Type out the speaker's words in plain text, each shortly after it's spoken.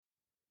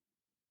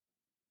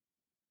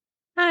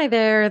Hi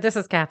there, this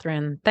is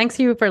Catherine. Thanks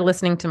you for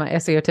listening to my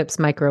SEO Tips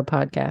micro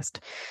podcast.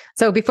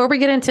 So, before we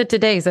get into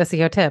today's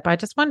SEO tip, I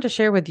just wanted to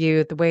share with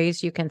you the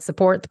ways you can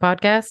support the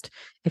podcast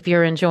if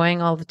you're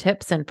enjoying all the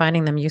tips and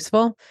finding them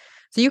useful.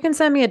 So, you can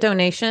send me a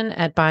donation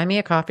at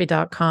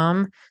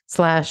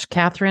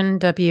buymeacoffee.com/Catherine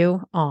W.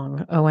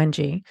 Ong,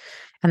 O-N-G.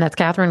 And that's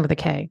Catherine with a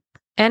K.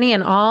 Any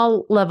and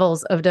all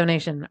levels of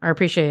donation are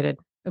appreciated.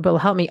 It will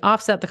help me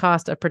offset the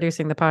cost of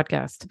producing the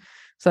podcast.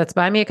 So that's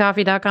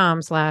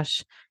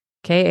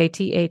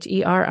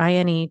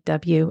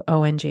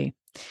buymeacoffee.com/KATHERINEWONG.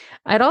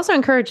 I'd also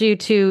encourage you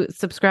to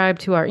subscribe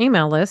to our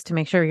email list to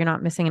make sure you're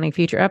not missing any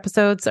future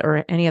episodes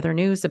or any other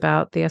news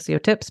about the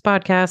SEO Tips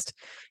podcast.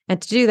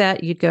 And to do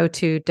that, you'd go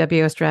to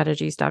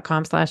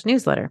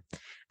wostrategies.com/newsletter.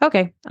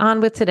 Okay,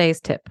 on with today's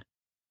tip.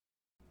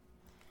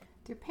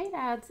 Do paid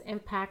ads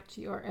impact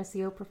your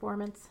SEO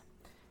performance?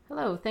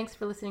 Hello, thanks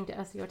for listening to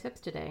SEO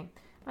Tips today.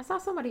 I saw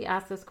somebody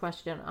ask this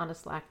question on a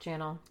Slack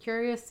channel,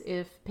 curious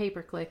if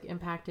pay-per-click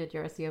impacted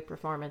your SEO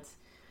performance.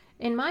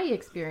 In my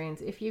experience,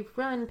 if you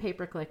run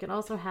pay-per-click and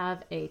also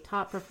have a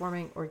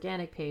top-performing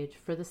organic page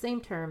for the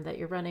same term that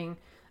you're running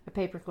a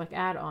pay-per-click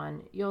ad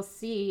on, you'll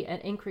see an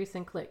increase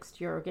in clicks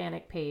to your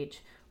organic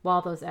page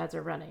while those ads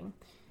are running.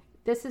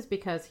 This is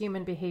because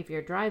human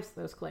behavior drives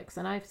those clicks,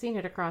 and I've seen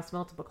it across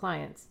multiple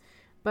clients.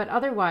 But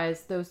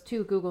otherwise, those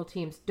two Google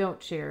teams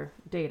don't share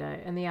data,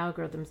 and the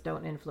algorithms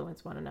don't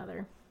influence one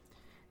another.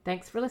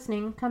 Thanks for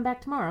listening. Come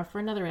back tomorrow for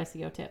another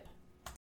SEO tip.